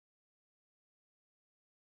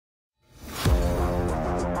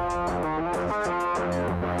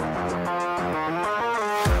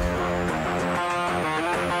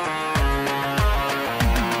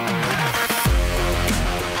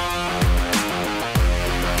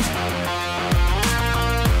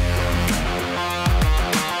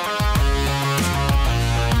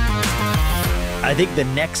think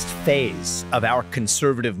the next phase of our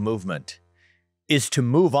conservative movement is to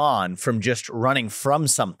move on from just running from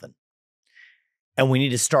something, and we need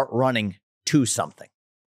to start running to something.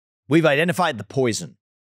 We've identified the poison,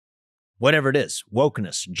 whatever it is: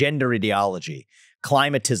 wokeness, gender ideology,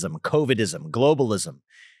 climatism, COVIDism, globalism.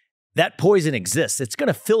 That poison exists. It's going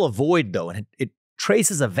to fill a void, though, and it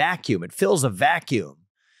traces a vacuum. It fills a vacuum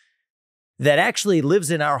that actually lives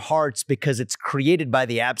in our hearts because it's created by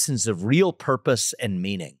the absence of real purpose and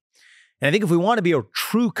meaning. And I think if we want to be a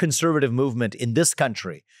true conservative movement in this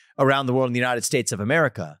country, around the world, in the United States of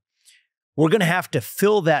America, we're going to have to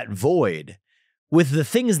fill that void with the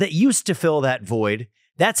things that used to fill that void.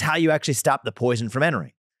 That's how you actually stop the poison from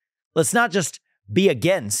entering. Let's not just be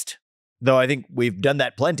against, though I think we've done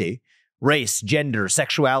that plenty, race, gender,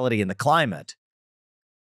 sexuality, and the climate.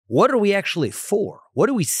 What are we actually for? What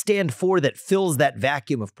do we stand for that fills that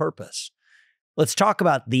vacuum of purpose? Let's talk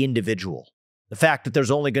about the individual, the fact that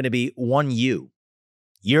there's only going to be one you.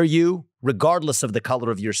 You're you, regardless of the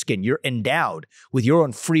color of your skin. You're endowed with your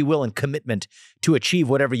own free will and commitment to achieve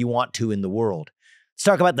whatever you want to in the world. Let's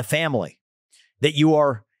talk about the family, that you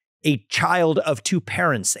are a child of two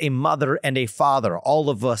parents, a mother and a father. All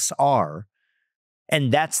of us are.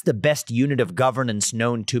 And that's the best unit of governance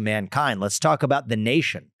known to mankind. Let's talk about the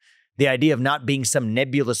nation. The idea of not being some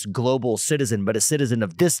nebulous global citizen, but a citizen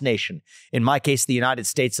of this nation, in my case, the United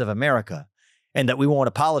States of America, and that we won't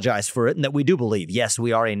apologize for it, and that we do believe, yes,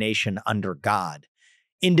 we are a nation under God.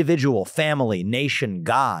 Individual, family, nation,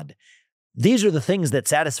 God. These are the things that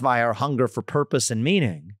satisfy our hunger for purpose and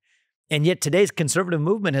meaning. And yet today's conservative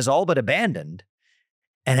movement has all but abandoned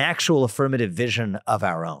an actual affirmative vision of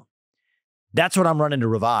our own. That's what I'm running to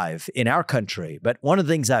revive in our country. But one of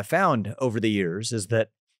the things I've found over the years is that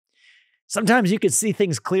sometimes you can see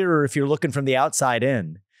things clearer if you're looking from the outside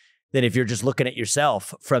in than if you're just looking at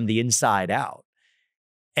yourself from the inside out.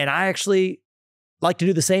 And I actually like to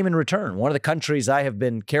do the same in return. One of the countries I have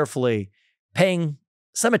been carefully paying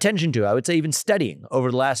some attention to, I would say even studying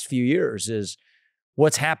over the last few years, is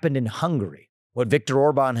what's happened in Hungary, what Viktor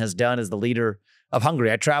Orban has done as the leader of Hungary.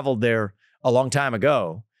 I traveled there a long time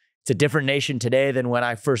ago. It's a different nation today than when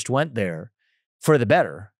I first went there, for the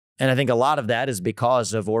better. And I think a lot of that is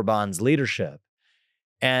because of Orban's leadership.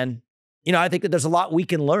 And, I think that there's a lot we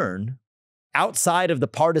can learn outside of the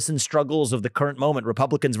partisan struggles of the current moment,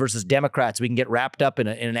 Republicans versus Democrats. We can get wrapped up in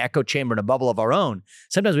an echo chamber, in a bubble of our own.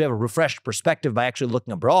 Sometimes we have a refreshed perspective by actually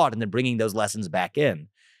looking abroad and then bringing those lessons back in.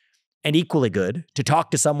 And equally good to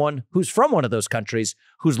talk to someone who's from one of those countries,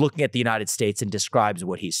 who's looking at the United States and describes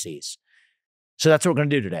what he sees. So that's what we're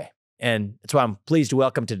going to do today. And that's why I'm pleased to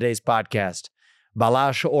welcome to today's podcast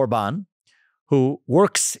Balázs Orbán, who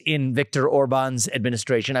works in Viktor Orban's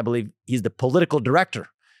administration. I believe he's the political director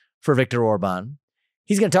for Viktor Orban.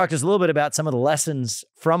 He's going to talk to us a little bit about some of the lessons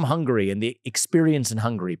from Hungary and the experience in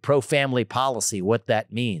Hungary, pro-family policy, what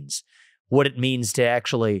that means, what it means to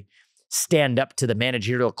actually stand up to the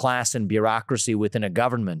managerial class and bureaucracy within a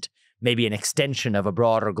government, maybe an extension of a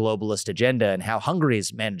broader globalist agenda, and how Hungary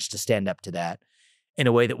has managed to stand up to that in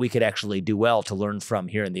a way that we could actually do well to learn from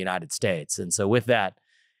here in the United States. And so with that,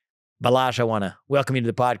 Balázs, I want to welcome you to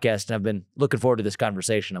the podcast, and I've been looking forward to this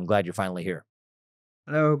conversation. I'm glad you're finally here.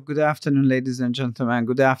 Hello, good afternoon, ladies and gentlemen.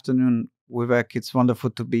 Good afternoon, Vivek. It's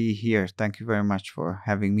wonderful to be here. Thank you very much for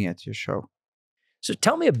having me at your show. So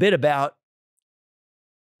tell me a bit about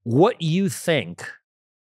what you think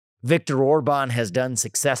Viktor Orban has done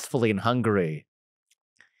successfully in Hungary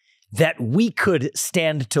that we could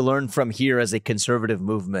stand to learn from here as a conservative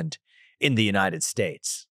movement in the United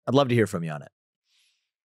States. I'd love to hear from you on it.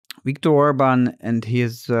 Viktor Orban and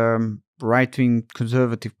his right-wing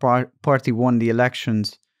conservative party won the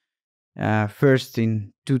elections first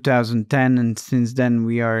in 2010, and since then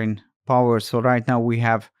we are in power. So right now we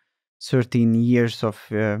have 13 years of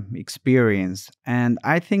experience, and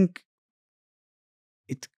I think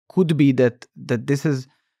it could be that this is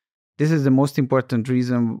the most important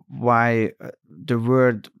reason why the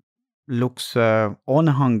world looks on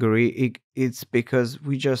Hungary. It's because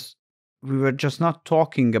we were just not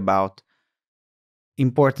talking about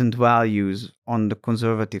important values on the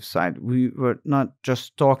conservative side. We were not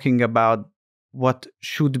just talking about what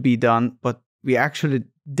should be done, but we actually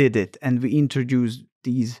did it, and we introduced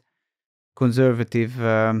these conservative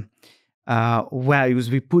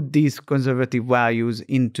values. We put these conservative values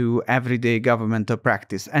into everyday governmental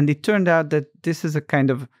practice. And it turned out that this is a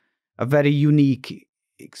kind of a very unique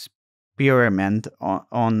experiment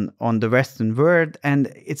on the Western world.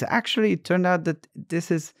 And it turned out that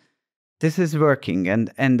this is working,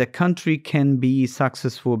 and the country can be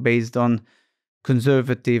successful based on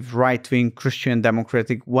conservative, right-wing, Christian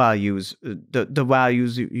democratic values. The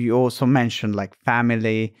values you also mentioned, like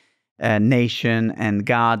family, nation, and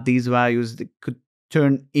God. These values that could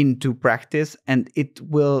turn into practice, and it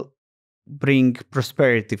will bring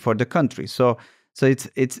prosperity for the country. So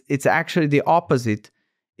it's actually the opposite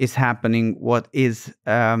is happening. What is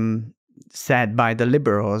said by the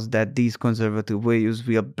liberals, that these conservative values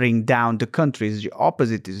will bring down the countries. The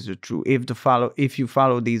opposite is true. If you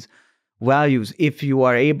follow these values, if you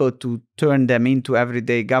are able to turn them into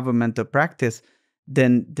everyday governmental practice,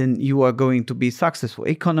 then you are going to be successful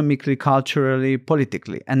economically, culturally,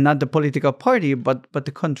 politically, and not the political party, but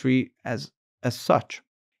the country as such.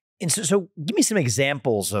 And so give me some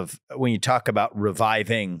examples of when you talk about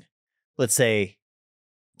reviving, let's say,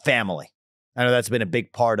 family. I know that's been a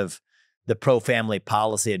big part of the pro-family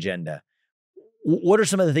policy agenda. What are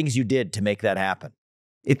some of the things you did to make that happen?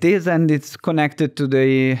 It is, and it's connected to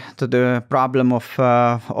the problem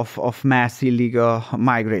of mass illegal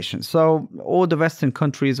migration. So all the Western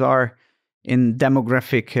countries are in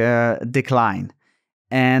demographic decline,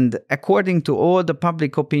 and according to all the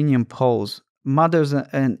public opinion polls, mothers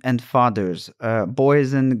and fathers,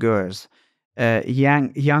 boys and girls,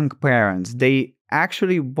 young parents, they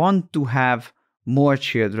actually want to have more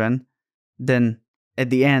children than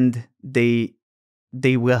at the end they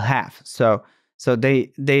will have. So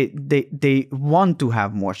they want to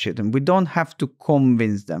have more children. We don't have to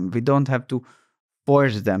convince them. We don't have to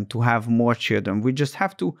force them to have more children. We just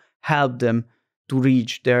have to help them to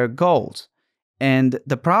reach their goals. And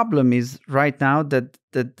the problem is right now that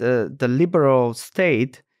the liberal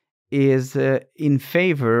state is in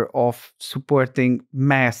favor of supporting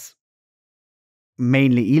mass,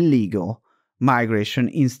 mainly illegal migration,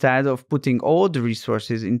 instead of putting all the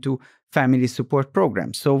resources into family support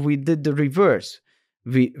programs. So we did the reverse.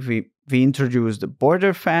 We introduced the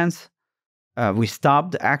border fence. We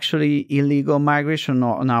stopped actually illegal migration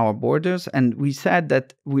on our borders, and we said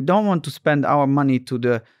that we don't want to spend our money to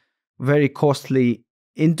the very costly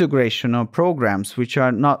integration of programs, which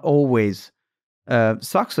are not always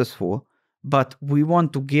successful, but we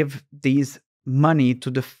want to give these money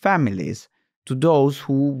to the families, to those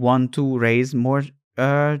who want to raise more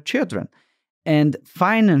children. And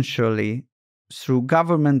financially, through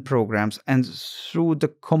government programs and through the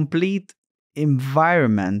complete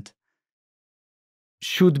environment,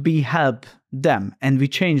 should be help them. And we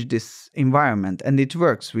change this environment, and it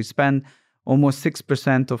works. We spend almost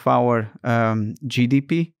 6% of our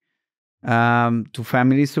GDP to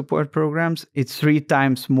family support programs. It's 3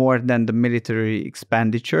 times more than the military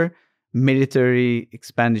expenditure. Military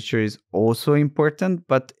expenditure is also important,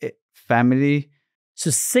 but family... So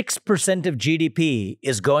 6% of GDP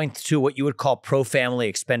is going to what you would call pro-family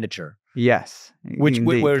expenditure. Yes,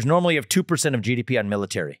 whereas normally you have 2% of GDP on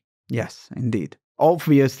military. Yes, indeed.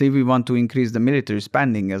 Obviously, we want to increase the military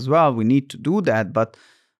spending as well. We need to do that, but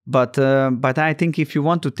I think if you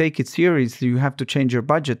want to take it seriously, you have to change your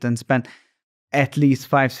budget and spend at least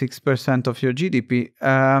 5-6% of your GDP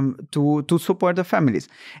to support the families.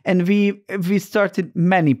 And we started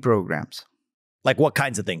many programs. Like what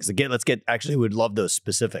kinds of things? Actually, we'd love those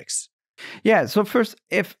specifics. Yeah. So first,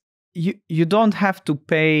 if you don't have to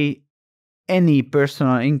pay any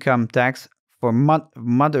personal income tax for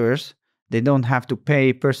mothers, they don't have to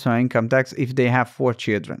pay personal income tax if they have 4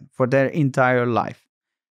 children for their entire life.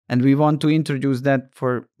 And we want to introduce that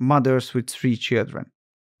for mothers with 3 children.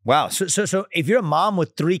 Wow. So if you're a mom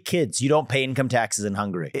with 3 kids, you don't pay income taxes in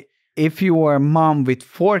Hungary. If you are a mom with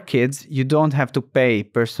 4 kids, you don't have to pay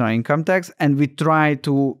personal income tax, and we try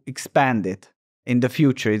to expand it in the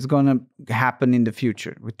future. It's going to happen in the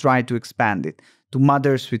future. We try to expand it to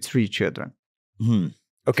mothers with 3 children. Mm-hmm.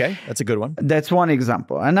 Okay, that's a good one. That's one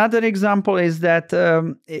example. Another example is that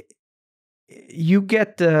you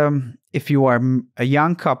get, if you are a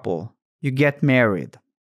young couple, you get married.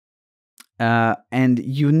 And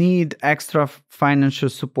you need extra financial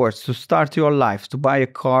support to start your life, to buy a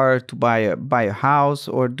car, to buy a house,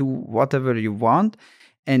 or do whatever you want.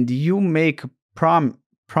 And you make a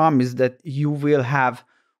promise that you will have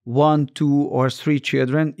 1, 2, or 3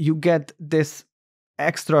 children. You get this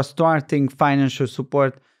extra starting financial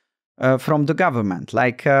support from the government.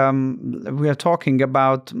 Like we are talking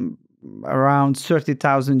about around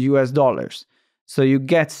 $30,000. So you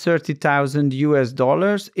get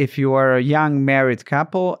 $30,000 if you are a young married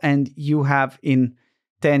couple and you have in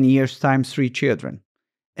 10 years time 3 children.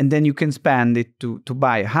 And then you can spend it to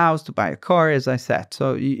buy a house, to buy a car, as I said.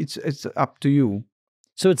 So it's up to you.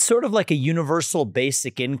 So it's sort of like a universal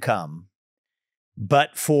basic income,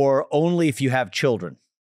 but for only if you have children.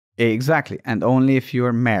 Exactly. And only if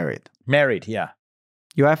you're married. Married, yeah.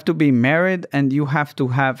 You have to be married and you have to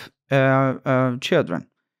have children.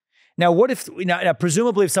 Now, what if now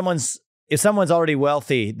presumably if someone's already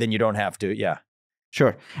wealthy, then you don't have to. Yeah.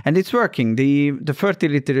 Sure. And it's working. The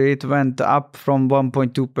fertility rate went up from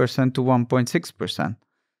 1.2% to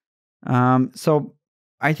 1.6%. So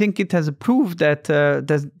I think it has proved that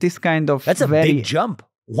this kind of That's a big jump.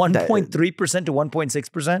 1.3% to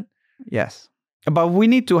 1.6%? Yes. But we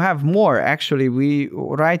need to have more. Actually,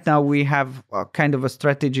 right now we have a kind of a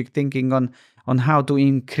strategic thinking on how to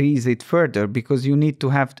increase it further, because you need to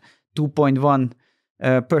have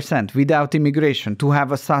 2.1% without immigration to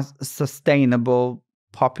have a sustainable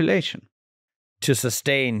population. To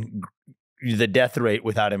sustain the death rate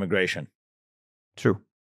without immigration. True.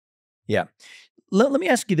 Yeah. Let me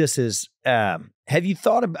ask you this have you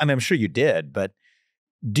thought of, I mean, I'm sure you did, but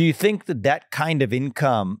do you think that kind of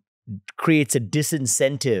income creates a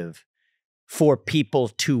disincentive for people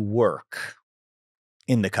to work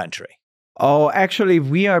in the country? Oh, actually,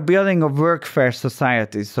 we are building a workfare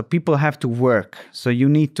society, so people have to work. So you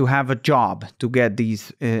need to have a job to get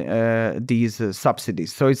these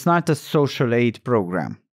subsidies. So it's not a social aid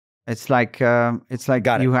program. It's like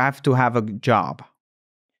you have to have a job.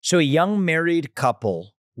 So a young married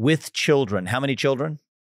couple with children, how many children?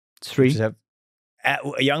 3. A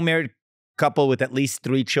young married couple with at least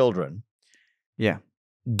 3 children. Yeah.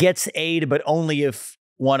 Gets aid, but only if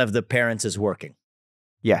one of the parents is working.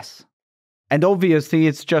 Yes. And obviously,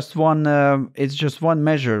 it's just one. It's just one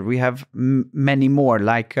measure. We have many more.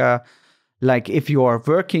 Like if you are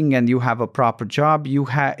working and you have a proper job, you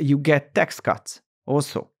get tax cuts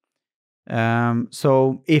also.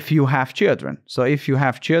 So if you have children,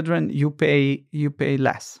 you pay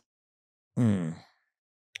less, and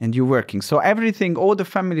you're working. So everything, all the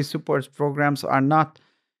family support programs are not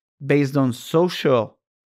based on social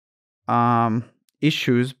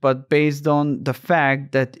issues, but based on the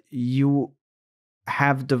fact that you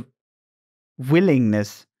have the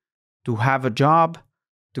willingness to have a job,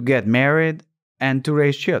 to get married, and to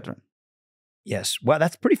raise children. Yes. Well,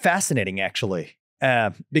 that's pretty fascinating, actually,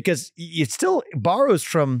 because it still borrows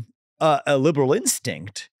from a liberal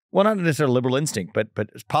instinct. Well, not necessarily a liberal instinct, but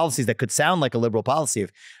policies that could sound like a liberal policy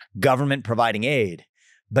of government providing aid.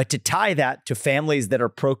 But to tie that to families that are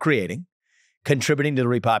procreating, contributing to the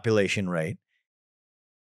repopulation rate,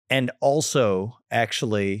 and also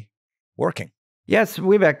actually working. Yes,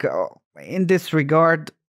 Vivek, in this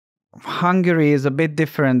regard, Hungary is a bit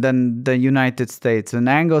different than the United States. And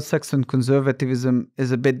Anglo-Saxon conservatism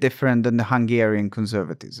is a bit different than the Hungarian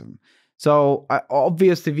conservatism. So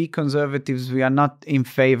obviously, we conservatives, we are not in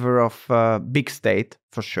favor of big state,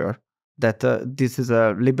 for sure, that this is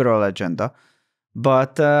a liberal agenda.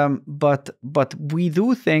 But we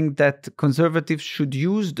do think that conservatives should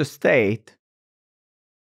use the state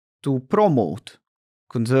to promote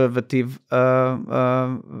conservative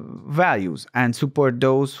values and support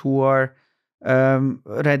those who are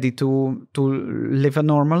ready to live a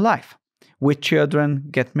normal life with children,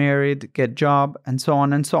 get married, get job, and so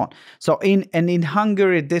on and so on. So in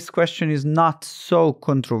Hungary, this question is not so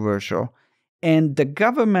controversial, and the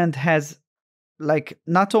government has, like,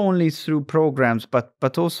 not only through programs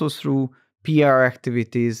but also through PR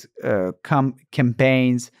activities,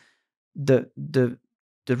 campaigns, the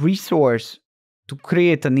resource to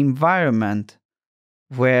create an environment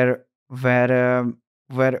where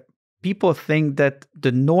people think that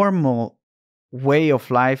the normal way of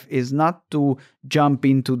life is not to jump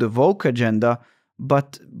into the woke agenda,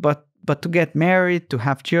 but to get married, to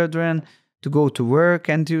have children, to go to work,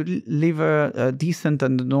 and to live a decent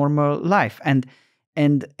and normal life, and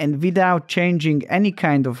without changing any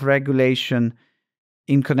kind of regulation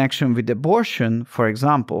in connection with abortion, for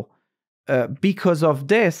example. Because of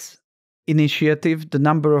this initiative, the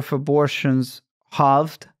number of abortions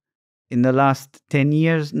halved in the last 10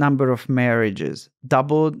 years, number of marriages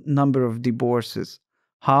doubled, number of divorces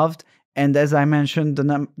halved, and as I mentioned,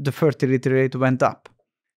 the fertility rate went up.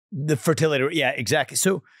 The fertility rate, yeah, exactly.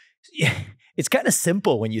 So yeah, it's kind of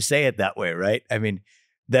simple when you say it that way, right? I mean,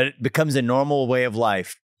 that it becomes a normal way of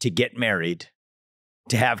life to get married,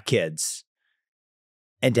 to have kids,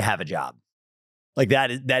 and to have a job. Like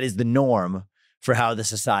that is the norm for how the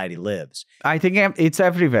society lives. I think it's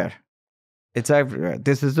everywhere. It's everywhere.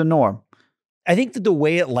 This is the norm. I think that the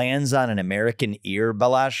way it lands on an American ear,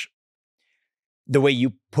 Balázs, the way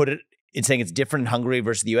you put it in saying it's different in Hungary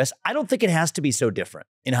versus the US, I don't think it has to be so different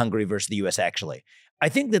in Hungary versus the US, actually. I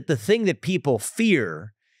think that the thing that people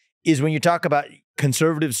fear is when you talk about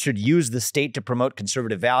conservatives should use the state to promote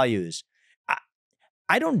conservative values.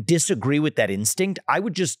 I don't disagree with that instinct. I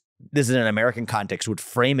would just, this is an American context, would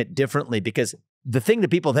frame it differently, because the thing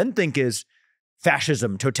that people then think is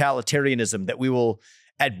fascism, totalitarianism, that we will,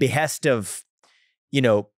 at behest of,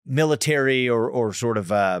 military or sort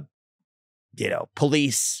of,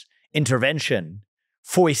 police intervention,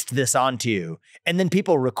 foist this onto you. And then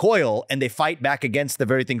people recoil and they fight back against the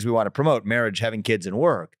very things we want to promote, marriage, having kids, and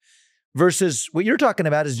work. Versus what you're talking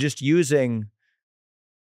about is just using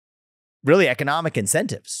really economic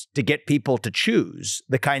incentives to get people to choose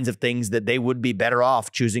the kinds of things that they would be better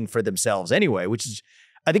off choosing for themselves anyway, which is,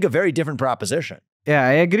 I think, a very different proposition. Yeah,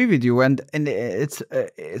 I agree with you, and it's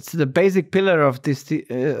the basic pillar of this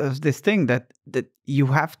thing that you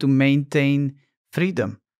have to maintain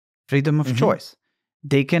freedom of choice.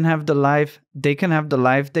 They can have the life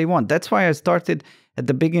they want. That's why I started at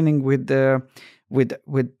the beginning with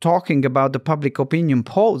talking about the public opinion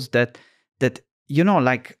polls that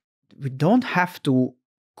we don't have to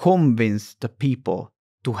convince the people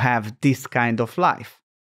to have this kind of life.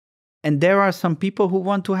 And there are some people who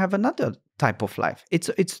want to have another type of life.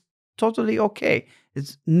 It's totally okay.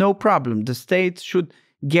 It's no problem. The state should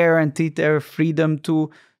guarantee their freedom to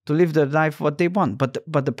live their life what they want.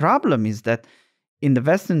 But the problem is that in the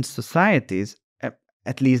Western societies,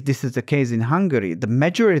 at least this is the case in Hungary, the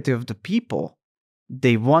majority of the people,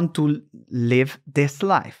 they want to live this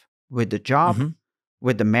life with the job,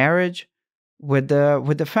 with the marriage, with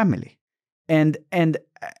the family. And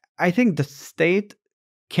I think the state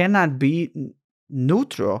cannot be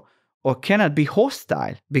neutral or cannot be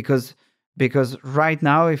hostile because right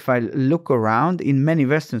now, if I look around in many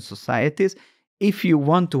Western societies, if you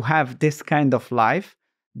want to have this kind of life,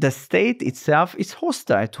 the state itself is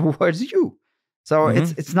hostile towards you. So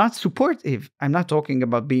it's not supportive. I'm not talking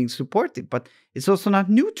about being supportive, but it's also not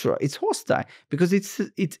neutral. It's hostile because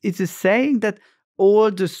it's saying that all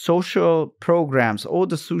the social programs, all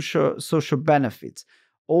the social benefits,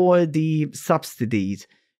 all the subsidies,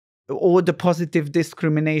 all the positive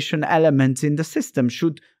discrimination elements in the system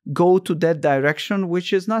should go to that direction,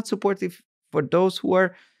 which is not supportive for those who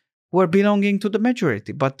are belonging to the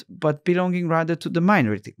majority, but belonging rather to the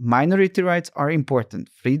minority. Minority rights are important.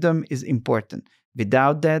 Freedom is important.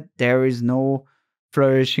 Without that, there is no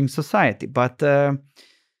flourishing society. But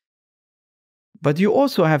you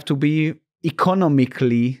also have to be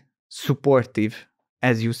economically supportive,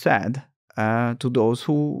 as you said, to those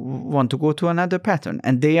who want to go to another pattern.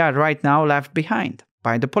 And they are right now left behind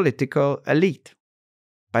by the political elite,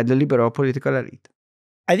 by the liberal political elite.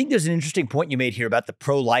 I think there's an interesting point you made here about the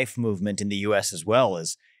pro-life movement in the US as well.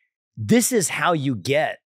 Is this is how you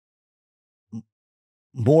get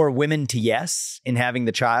more women to yes in having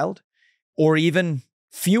the child, or even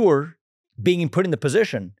fewer being put in the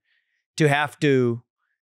position to have to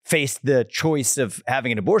face the choice of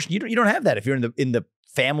having an abortion. You don't have that if you're in the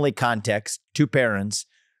family context, two parents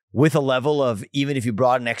with a level of, even if you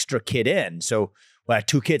brought an extra kid in. So, well, I have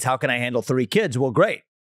 2 kids, how can I handle 3 kids? Well, great.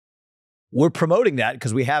 We're promoting that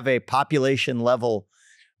because we have a population level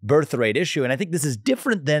birth rate issue. And I think this is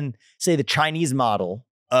different than, say, the Chinese model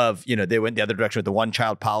of, they went the other direction with the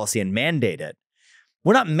one-child policy and mandate it.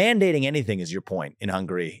 We're not mandating anything, is your point in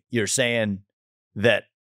Hungary. You're saying that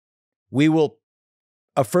we will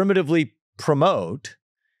affirmatively promote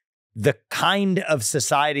the kind of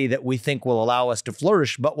society that we think will allow us to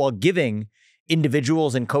flourish, but while giving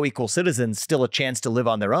individuals and co-equal citizens still a chance to live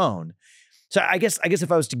on their own. So I guess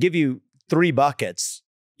if I was to give you 3 buckets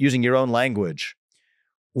using your own language,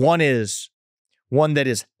 one is one that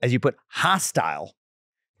is, as you put, hostile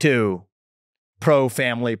to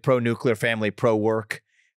pro-family, pro-nuclear family, pro-work,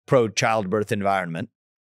 pro-childbirth environment.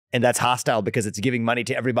 And that's hostile because it's giving money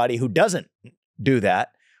to everybody who doesn't do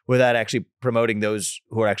that without actually promoting those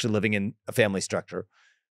who are actually living in a family structure.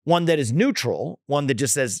 One that is neutral, one that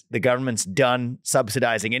just says the government's done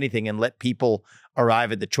subsidizing anything and let people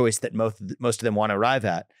arrive at the choice that most of them want to arrive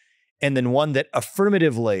at. And then one that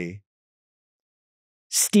affirmatively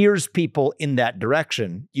steers people in that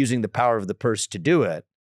direction using the power of the purse to do it.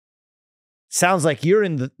 Sounds like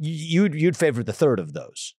you'd favor the third of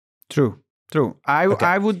those. True.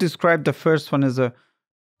 I would describe the first one as a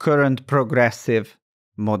current progressive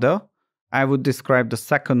model. I would describe the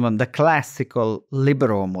second one, the classical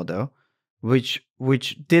liberal model, which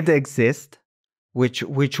did exist, which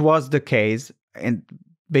was the case in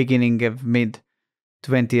beginning of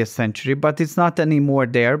mid-20th century, but it's not anymore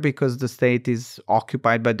there because the state is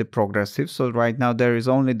occupied by the progressives. So right now there is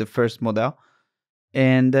only the first model,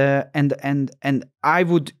 and I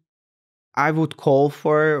would call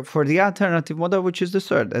for the alternative model, which is the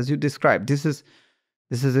third, as you described. This is,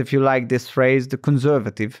 if you like this phrase, the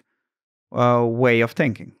conservative way of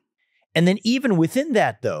thinking. And then even within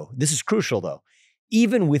that, though, this is crucial, though,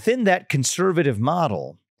 even within that conservative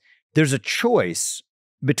model, there's a choice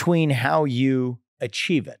between how you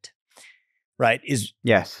achieve it, right?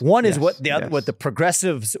 One is what the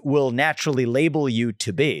progressives will naturally label you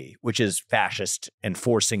to be, which is fascist and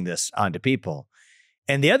forcing this onto people.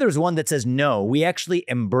 And the other is one that says, no, we actually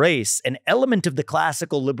embrace an element of the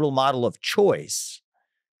classical liberal model of choice,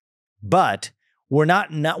 but we're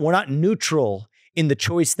not neutral in the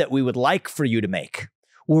choice that we would like for you to make.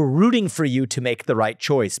 We're rooting for you to make the right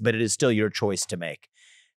choice, but it is still your choice to make.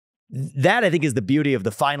 That, I think, is the beauty of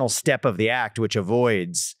the final step of the act, which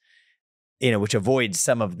avoids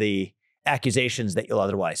some of the accusations that you'll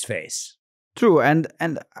otherwise face. True, and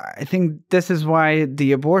I think this is why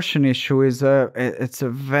the abortion issue is it's a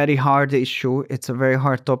very hard issue. It's a very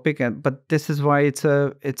hard topic, but this is why it's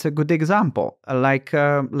a good example. Like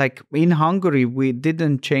in Hungary, we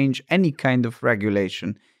didn't change any kind of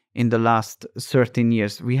regulation in the last 13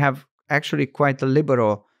 years. We have actually quite a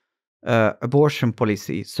liberal abortion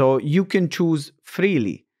policy, so you can choose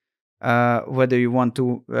freely whether you want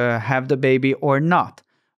to have the baby or not.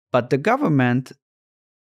 But the government,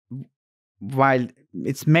 while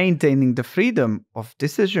it's maintaining the freedom of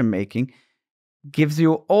decision making, gives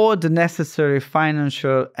you all the necessary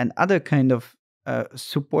financial and other kind of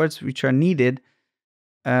supports which are needed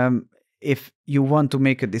if you want to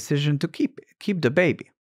make a decision to keep the baby.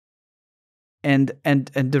 And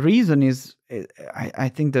the reason is, I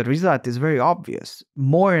think the result is very obvious.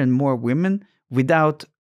 More and more women, without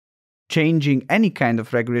changing any kind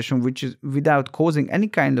of regulation, which is without causing any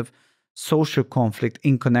kind of social conflict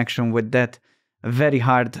in connection with that very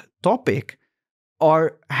hard topic,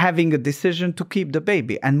 are having a decision to keep the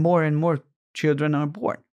baby, and more children are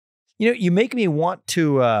born. You know, you make me want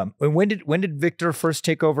to. When did Viktor first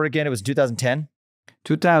take over again? It was 2010.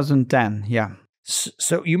 2010, yeah.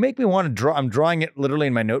 So you make me want to draw. I'm drawing it literally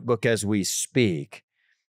in my notebook as we speak.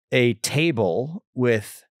 A table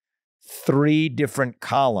with 3 different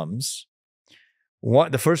columns.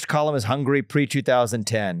 The first column is Hungary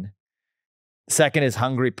pre-2010. Second is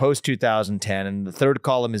Hungary post-2010. And the third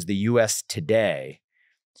column is the U.S. today.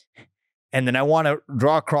 And then I want to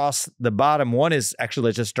draw across the bottom. One is actually,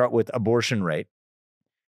 let's just start with abortion rate.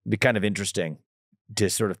 It'd be kind of interesting to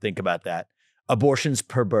sort of think about that. Abortions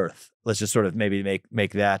per birth. Let's just sort of maybe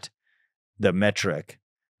make that the metric,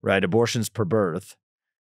 right? Abortions per birth.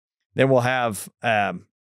 Then we'll have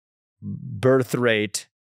birth rate,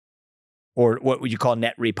 or what would you call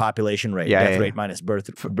net repopulation rate? Death rate minus birth,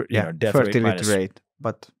 death fertility rate minus rate,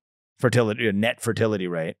 but net fertility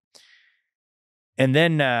rate. And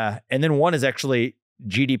then one is actually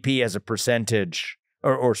GDP as a percentage,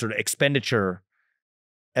 or sort of expenditure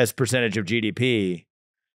as percentage of GDP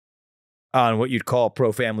on what you'd call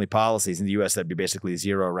pro-family policies. In the U.S., that'd be basically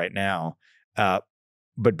 0 right now,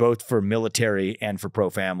 but both for military and for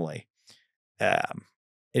pro-family. It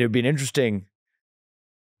would be an interesting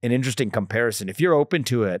comparison. If you're open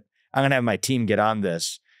to it, I'm going to have my team get on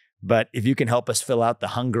this, but if you can help us fill out the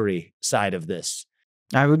Hungary side of this.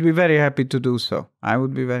 I would be very happy to do so.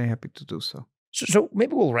 So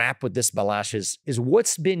maybe we'll wrap with this, Balázs, is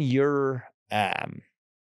what's been your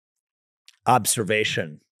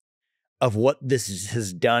observation of what this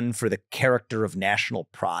has done for the character of national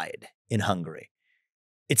pride in Hungary?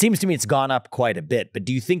 It seems to me it's gone up quite a bit, but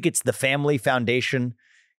do you think it's the family foundation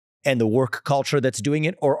and the work culture that's doing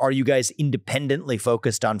it? Or are you guys independently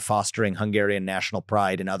focused on fostering Hungarian national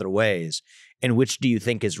pride in other ways? And which do you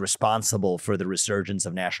think is responsible for the resurgence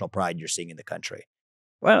of national pride you're seeing in the country?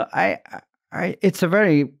 Well, it's a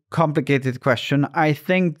very complicated question. I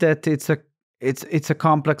think that it's a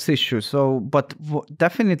complex issue. So, but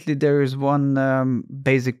definitely there is one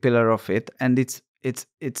basic pillar of it, and it's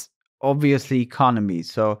obviously economy.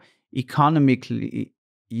 So economically,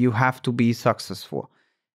 you have to be successful,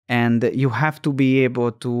 and you have to be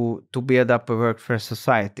able to build up a workforce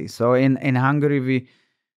society. So in Hungary,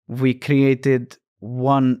 we created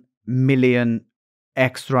 1 million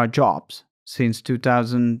extra jobs since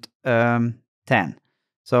 2010.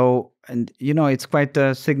 So, and it's quite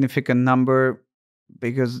a significant number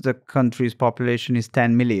because the country's population is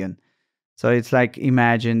 10 million. So it's like,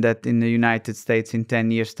 imagine that in the United States in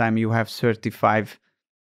 10 years' time, you have 35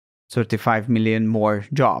 million more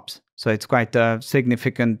jobs. So it's quite a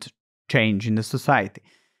significant change in the society.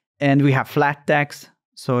 And we have flat tax.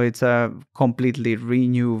 So it's a completely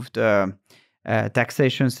renewed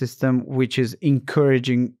taxation system, which is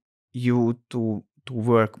encouraging you to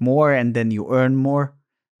work more, and then you earn more.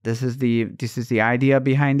 This is the idea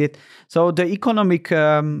behind it. So the economic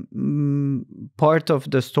part of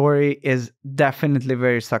the story is definitely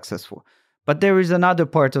very successful. But there is another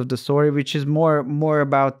part of the story which is more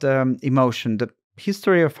about emotion. The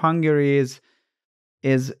history of Hungary is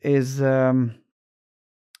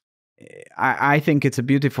I think it's a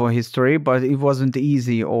beautiful history, but it wasn't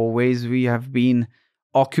easy always. We have been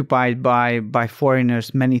occupied by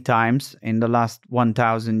foreigners many times in the last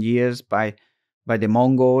 1,000 years, by the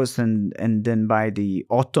Mongols, and then by the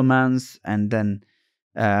Ottomans, and then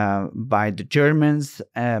by the Germans,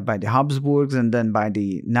 by the Habsburgs, and then by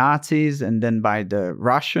the Nazis, and then by the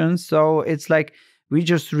Russians. So it's like we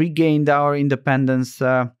just regained our independence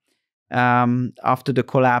after the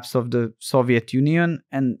collapse of the Soviet Union,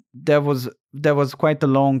 and there was quite a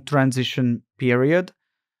long transition period.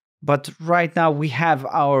 But right now we have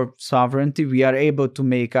our sovereignty. We are able to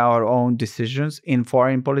make our own decisions in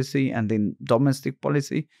foreign policy and in domestic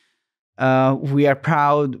policy. We are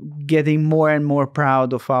proud, getting more and more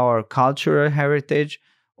proud of our cultural heritage,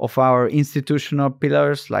 of our institutional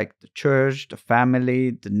pillars like the church, the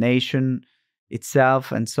family, the nation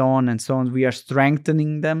itself, and so on and so on. We are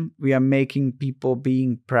strengthening them. We are making people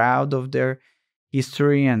being proud of their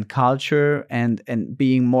history and culture, and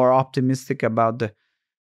being more optimistic about the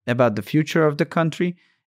future of the country.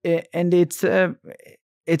 And it's an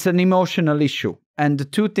emotional issue. And the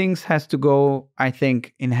two things has to go, I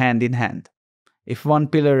think, in hand. If one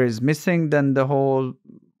pillar is missing, then the whole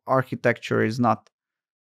architecture is not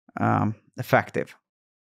effective.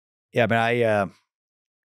 Yeah, but I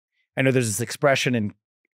know there's this expression in,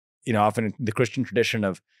 often in the Christian tradition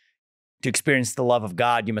of, to experience the love of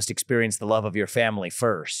God, you must experience the love of your family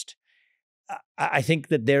first. I think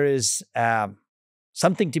that there is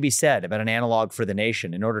something to be said about an analog for the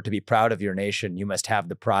nation. In order to be proud of your nation, you must have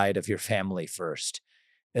the pride of your family first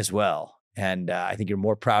as well. And I think you're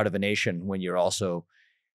more proud of a nation when you're also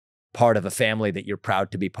part of a family that you're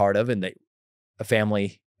proud to be part of, and that a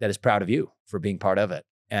family that is proud of you for being part of it.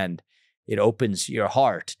 And it opens your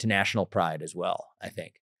heart to national pride as well, I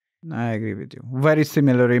think. I agree with you. Very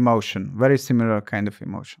similar emotion, very similar kind of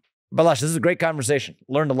emotion. Balazs, this is a great conversation.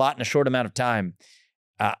 Learned a lot in a short amount of time.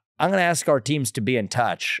 I'm going to ask our teams to be in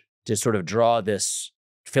touch to sort of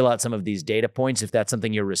fill out some of these data points, if that's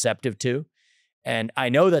something you're receptive to. And I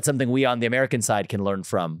know that's something we on the American side can learn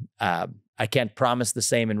from. I can't promise the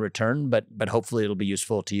same in return, but hopefully it'll be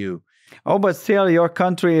useful to you. Oh, but still, your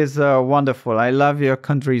country is wonderful. I love your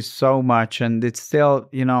country so much. And it's still,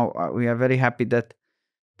 we are very happy that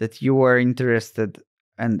you are interested,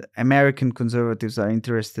 and American conservatives are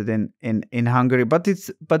interested in Hungary. But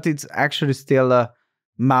it's actually still a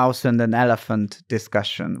mouse and an elephant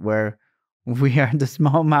discussion, where we are the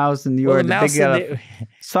small mouse and you are the big elephant.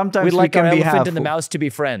 Sometimes we'd like we can our be elephant helpful. and the mouse to be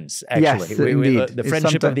friends, actually. Yes, indeed. The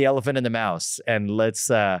friendship of the elephant and the mouse. And let's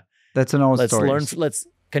that's an old story. Let's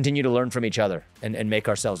continue to learn from each other and make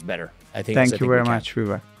ourselves better. I think. Thank you very much,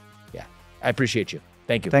 Vivek. Yeah, I appreciate you.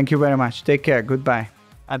 Thank you. Thank you very much. Take care. Goodbye.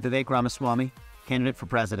 I'm Vivek Ramaswamy, candidate for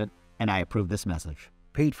president, and I approve this message.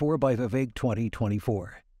 Paid for by Vivek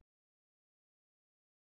 2024.